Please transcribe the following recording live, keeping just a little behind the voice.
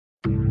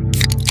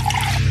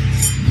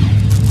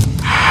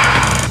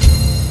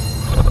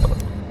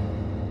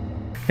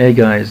Hey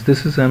guys,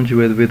 this is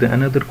mjaved with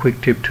another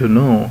quick tip to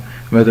know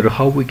whether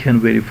how we can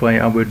verify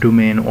our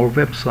domain or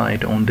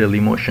website on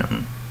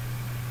Dailymotion.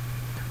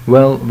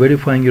 Well,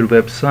 verifying your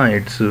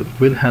websites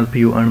will help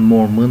you earn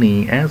more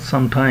money, as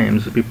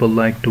sometimes people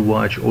like to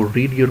watch or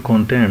read your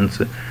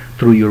contents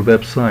through your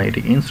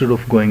website instead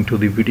of going to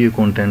the video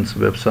contents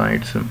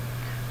websites.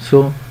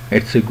 So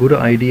it's a good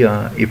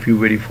idea if you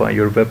verify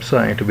your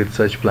website with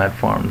such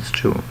platforms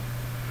too.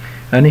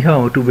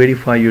 Anyhow, to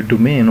verify your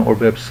domain or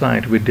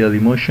website with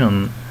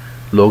Dailymotion,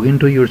 log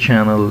into your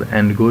channel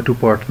and go to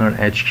Partner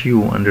HQ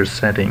under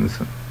Settings.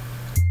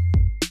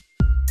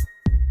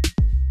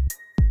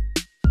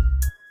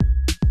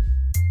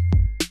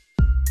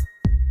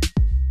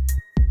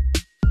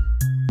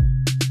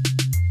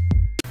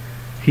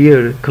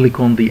 Here, click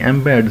on the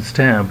Embeds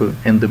tab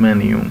in the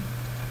menu,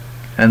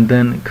 and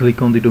then click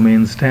on the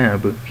Domains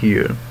tab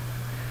here.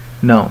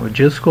 Now,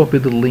 just copy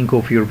the link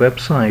of your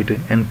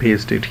website and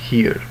paste it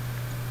here.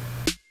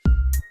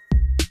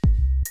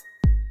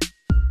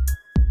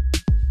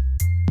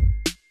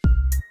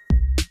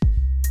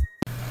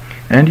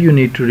 And you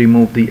need to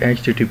remove the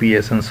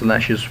https and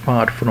slashes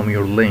part from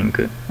your link,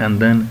 and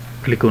then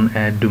click on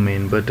Add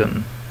Domain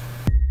button.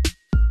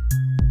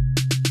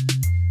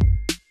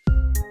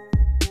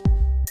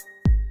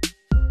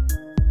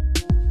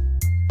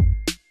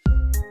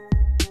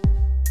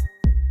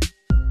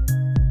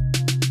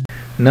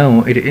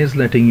 Now it is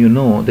letting you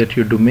know that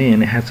your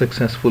domain has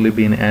successfully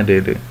been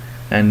added,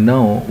 and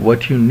now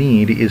what you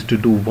need is to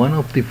do one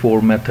of the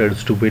 4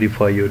 methods to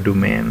verify your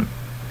domain.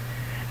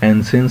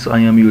 And since I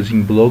am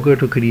using Blogger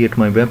to create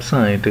my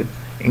website,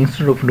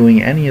 instead of doing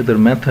any other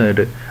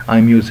method, I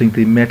am using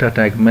the meta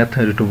tag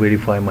method to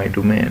verify my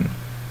domain.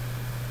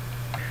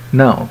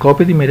 Now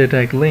copy the meta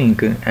tag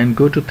link and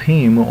go to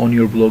Theme on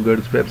your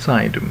Blogger's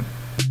website.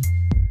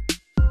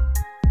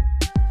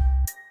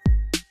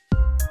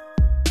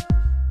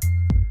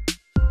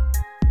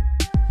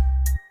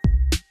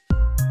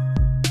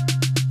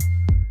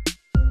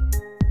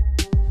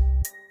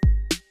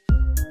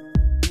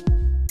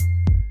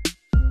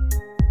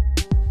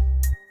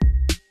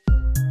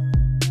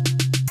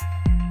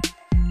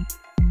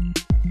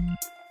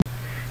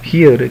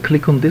 Here,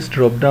 click on this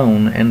drop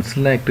down and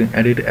select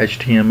Edit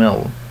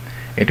HTML.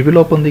 It will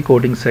open the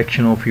coding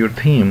section of your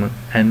theme,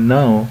 and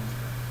now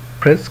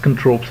press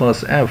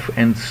Ctrl+F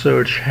and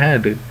search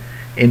head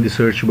in the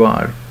search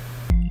bar.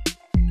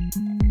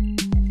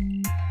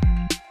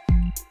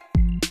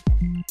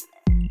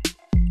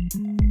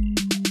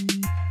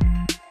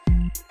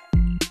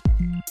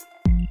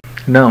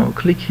 Now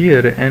click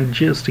here and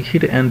just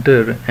hit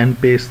enter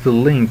and paste the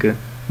link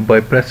by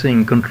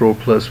pressing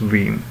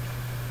Ctrl+V.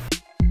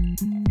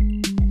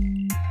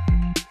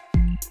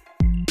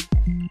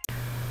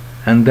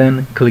 And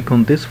then click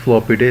on this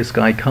floppy disk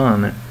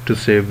icon to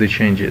save the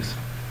changes.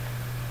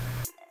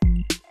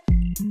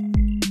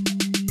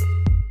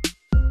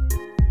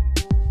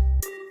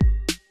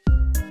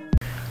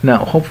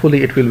 Now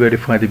hopefully it will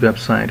verify the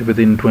website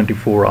within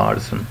 24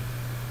 hours.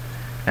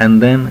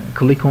 And then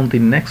click on the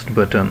next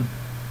button.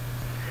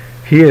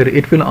 Here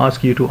it will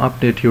ask you to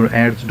update your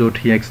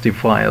ads.txt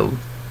file.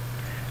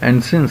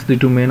 And since the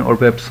domain or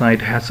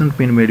website hasn't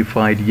been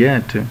verified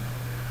yet,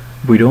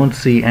 we don't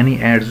see any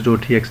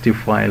ads.txt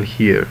file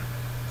here.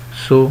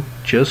 So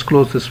just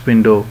close this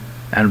window,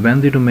 and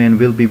when the domain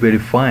will be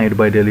verified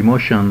by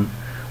Dailymotion,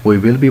 we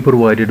will be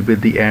provided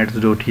with the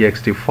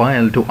ads.txt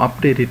file to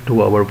update it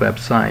to our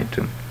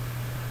website.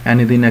 And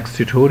in the next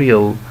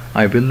tutorial,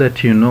 I will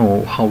let you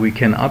know how we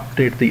can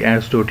update the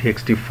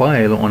ads.txt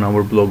file on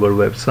our Blogger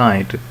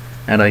website.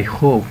 And I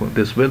hope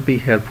this will be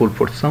helpful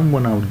for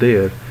someone out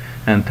there,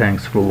 and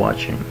thanks for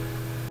watching.